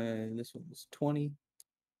 This one was 20.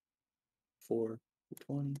 4 for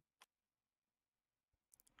 20.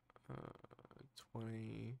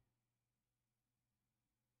 20.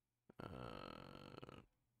 Uh,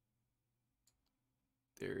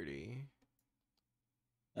 30.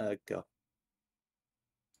 Go.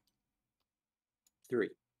 3.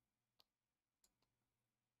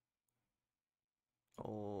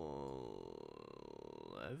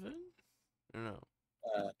 11? No,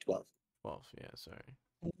 12. 12. Yeah, sorry.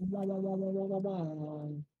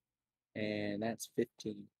 And that's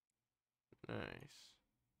 15. Nice.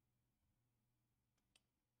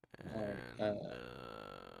 All right. And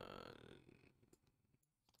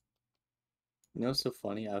You know, what's so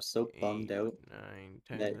funny. I was so bummed 8, out 9,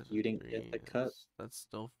 10. that There's a you didn't get 3. the cut. That's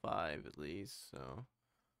still 5 at least. So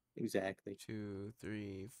Exactly. 2,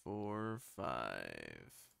 3, 4,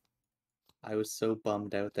 5. I was so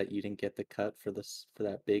bummed out that you didn't get the cut for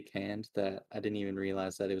that big hand that I didn't even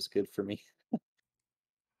realize that it was good for me.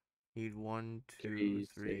 Need 1, 2, 3,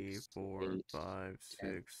 3, 6, 4, 8, 5,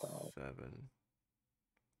 10, 6, 12. 7.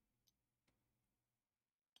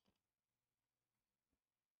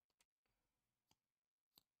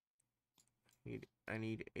 I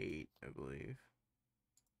need 8, I believe.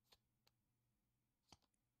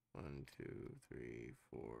 1, 2, 3,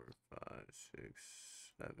 4, 5, 6,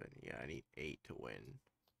 7. Yeah, I need 8 to win.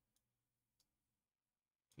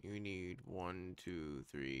 You need 1, 2,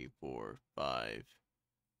 3, 4, 5,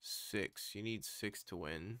 6. You need 6 to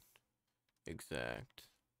win. Exact.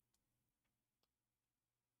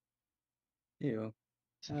 Ew.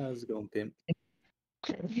 How's it going, pimp?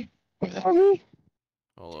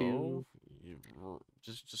 Hello? 2,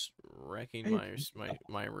 Just wrecking 8.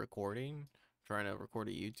 my recording. Trying to record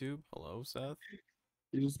a YouTube. Hello, Seth.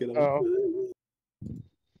 You're just gonna.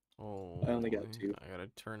 Oh, I only got Holy, 2. I gotta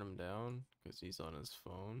turn him down because he's on his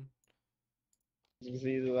phone. It's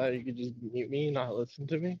either that or you could just mute me and not listen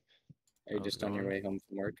to me. Are you How's it just on your going? way home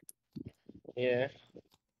from work? Yeah.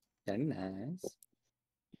 Very nice.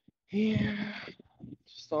 Yeah.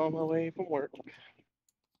 Just on my way from work.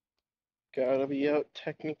 Gotta be out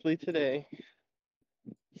technically today.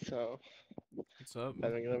 So What's up?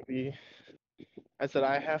 I'm gonna be. I said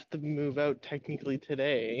I have to move out technically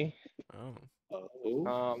today. Oh,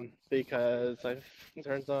 Oh. Because it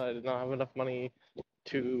turns out I did not have enough money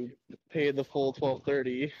to pay the full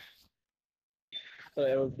 1230 that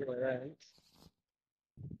I owed for my rent.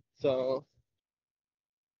 So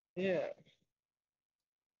yeah.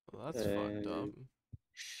 well, that's fucked up. Uh,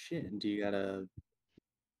 shit. Do you got a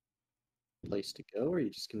place to go, or are you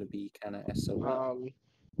just gonna be kind of SOL? Um.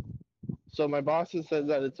 So my boss has said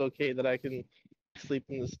that it's okay that I can sleep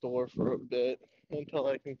in the store for a bit until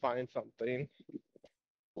I can find something.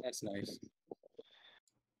 That's nice.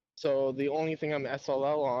 So the only thing I'm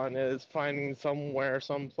SLL on is finding somewhere,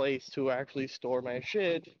 some place to actually store my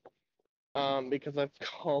shit. Because I've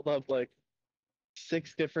called up like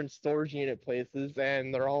 6 different storage unit places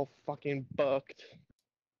and they're all fucking booked.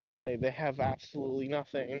 They have absolutely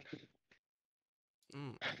nothing.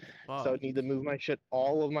 Mm, So I fuck. need to move my shit,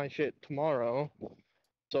 all of my shit tomorrow.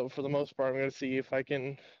 So for the most part, I'm gonna see if I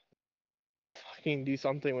can fucking do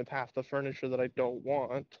something with half the furniture that I don't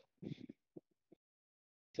want.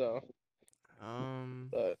 So, Um,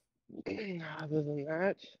 but other than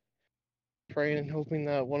that, praying and hoping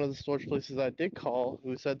that one of the storage places I did call,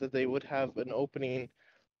 who said that they would have an opening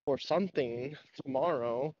for something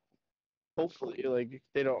tomorrow. Hopefully, like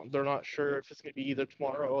they're not sure if it's gonna be either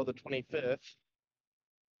tomorrow or the 25th,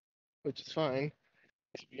 which is fine.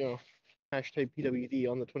 You know, hashtag PWD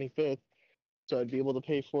on the 25th, so I'd be able to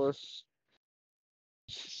pay for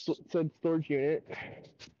said storage unit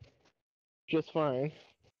just fine.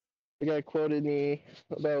 The guy quoted me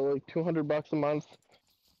about like $200 a month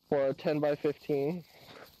for a 10 by 15,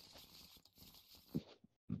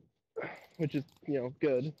 which is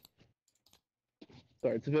good.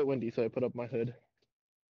 Sorry, it's a bit windy, so I put up my hood.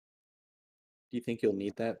 Do you think you'll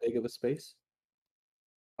need that big of a space?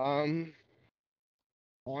 Um,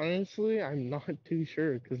 Honestly, I'm not too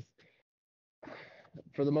sure because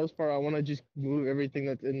for the most part, I want to just move everything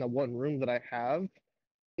that's in the one room that I have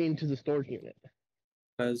into the storage unit.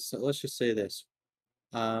 Because let's just say this.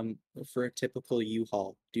 Um, for a typical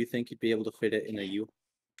U-Haul, do you think you'd be able to fit it in a U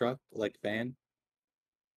truck, like van?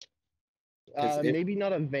 Because if Maybe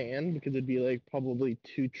not a van because it'd be like probably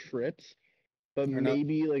 2 trips, but or not,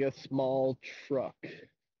 maybe like a small truck,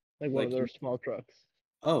 like one of like their small trucks.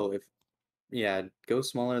 oh, if yeah, go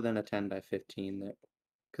smaller than a 10 by 15. That,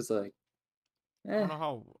 because like, I eh, don't know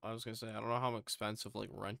how. I was gonna say I don't know how expensive like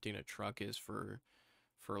renting a truck is for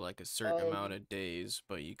like a certain Um, amount of days,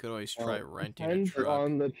 but you could always try well, renting a Depends truck.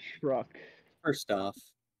 on the truck. first off,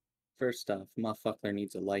 motherfucker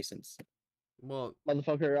needs a license. Well,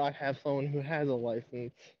 Motherfucker, I have someone who has a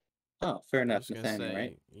license. Oh, fair I enough, was gonna Nathaniel,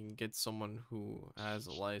 right? say you can get someone who has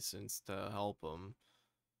a license to help them.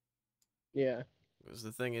 Yeah. Because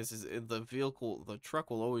the thing is the truck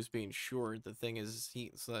will always be insured. The thing is,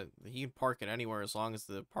 so that he can park it anywhere as long as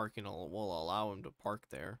the parking will allow him to park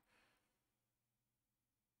there.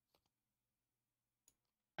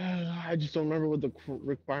 I just don't remember what the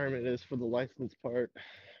requirement is for the license part.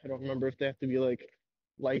 I don't remember if they have to be like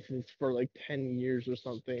licensed for like 10 years or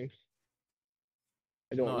something.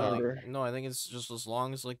 I don't No, Well, remember. I think it's just as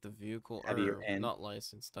long as like the vehicle have your or N. not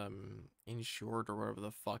licensed, insured or whatever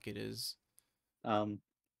the fuck it is. Um,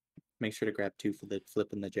 make sure to grab two for the flip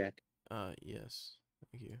and the jack. Yes,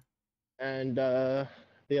 thank you. And the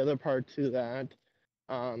other part to that,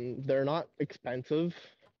 they're not expensive.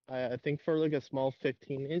 I think for like a small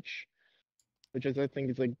 15-inch, which is I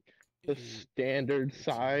think is like the Eight, standard 18.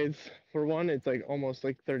 size for one, it's like almost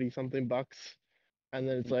like 30 something bucks. And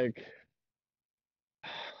then it's like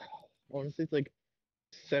honestly it's like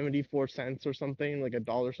 74 cents or something, like a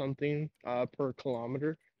dollar something per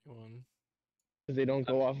kilometer. One. Because they don't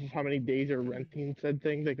go off of how many days you're renting said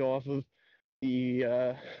thing. They go off of the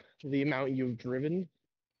amount you've driven.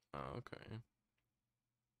 Oh, okay.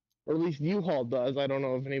 Or at least U-Haul does. I don't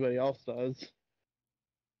know if anybody else does.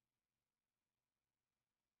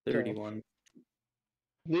 So 31.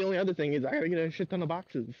 the only other thing is I gotta get a shit ton of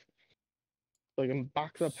boxes. So I can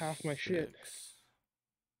box up half my shit. 6.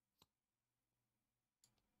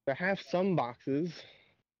 I have some boxes,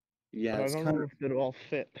 Yeah, but I it's don't kind know of, if it'll all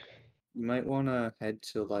fit. you might want to head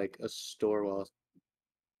to like a store while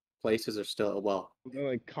places are still, well,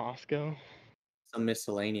 Like Costco. some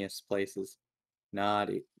miscellaneous places. Nah,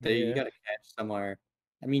 dude, you Yeah. gotta catch somewhere.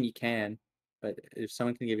 I mean, you can, but if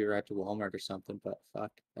someone can give you a ride to Walmart or something, but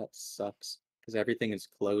fuck, that sucks. because everything is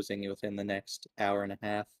closing within the next hour and a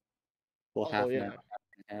half. Well, Oh half an yeah, hour, half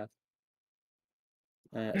and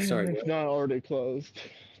a half. Sorry, if not already closed.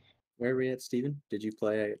 where are we at, Steven? Did you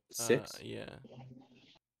play at 6? Yeah.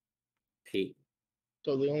 8.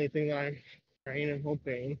 So the only thing that I'm praying and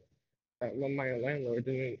hoping that my landlord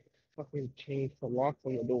didn't fucking change the locks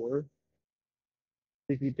on the door.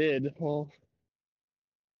 If he did, well,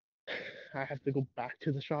 I have to go back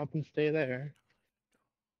to the shop and stay there.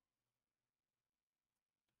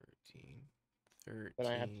 13. Then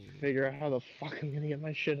I have to figure out how the fuck I'm gonna get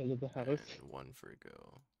my shit out of the house. And 1 for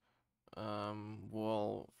go.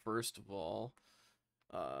 Well, first of all,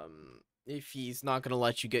 if he's not gonna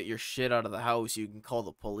let you get your shit out of the house, you can call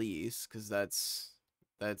the police, cause that's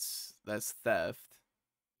theft.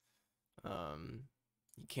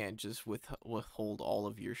 You can't just withhold all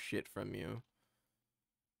of your shit from you.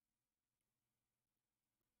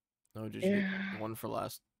 No, did you Yeah. get 1 for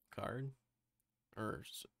last card, or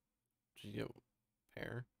did you get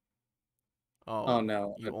pair? Oh Oh,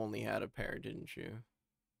 no. you only had a pair, didn't you?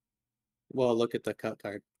 Well, look at the cut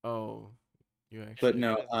card. Oh, you But actually.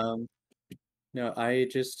 no, no, I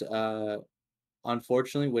just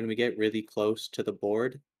unfortunately when we get really close to the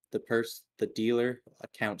board, the dealer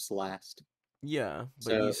counts last. Yeah,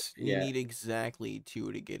 but So you yeah. need exactly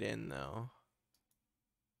 2 to get in though.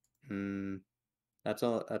 That's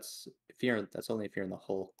all that's only if you're in the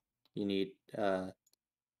hole. You need to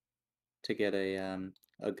get a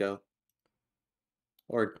go.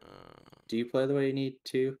 Or do you play the way you need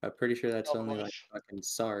to? I'm pretty sure that's only like fucking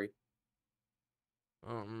sorry.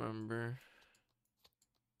 I don't remember.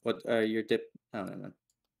 What your dip I don't know.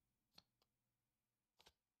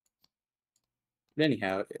 But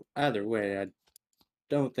anyhow, either way, I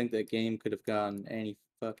don't think that game could have gone any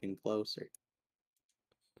fucking closer.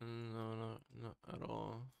 No, not at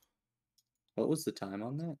all. What was the time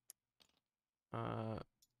on that?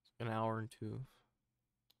 An hour and 2.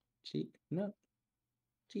 Gee, no.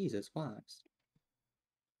 Jesus, Christ.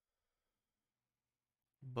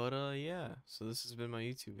 But yeah, so this has been my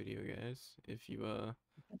YouTube video, guys. If you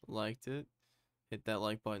liked it, hit that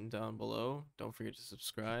like button down below. Don't forget to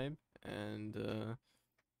subscribe and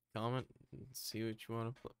comment and see what you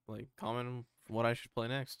want to like comment on what I should play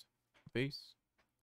next. Peace.